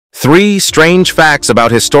3 strange facts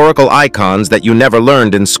about historical icons that you never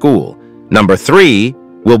learned in school. Number 3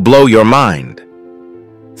 will blow your mind.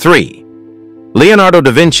 3. Leonardo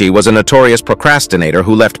da Vinci was a notorious procrastinator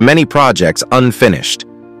who left many projects unfinished.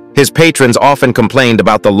 His patrons often complained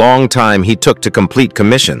about the long time he took to complete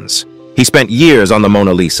commissions. He spent years on the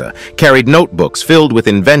Mona Lisa, carried notebooks filled with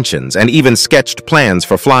inventions, and even sketched plans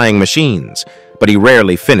for flying machines, but he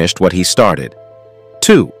rarely finished what he started.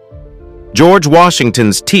 2. George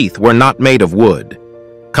Washington's teeth were not made of wood.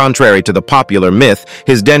 Contrary to the popular myth,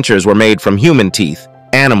 his dentures were made from human teeth,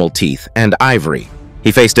 animal teeth, and ivory.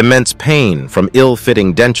 He faced immense pain from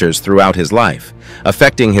ill-fitting dentures throughout his life,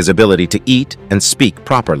 affecting his ability to eat and speak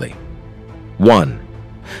properly. 1.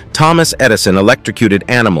 Thomas Edison electrocuted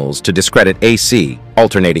animals to discredit AC,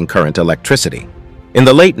 alternating current electricity. In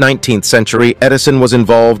the late 19th century, Edison was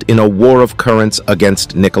involved in a war of currents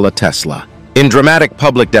against Nikola Tesla. In dramatic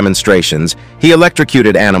public demonstrations, he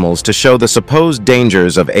electrocuted animals to show the supposed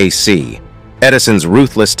dangers of AC. Edison's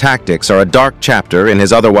ruthless tactics are a dark chapter in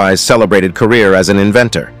his otherwise celebrated career as an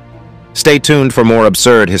inventor. Stay tuned for more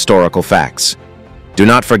absurd historical facts. Do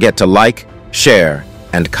not forget to like, share,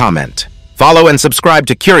 and comment. Follow and subscribe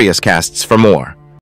to CuriousCasts for more.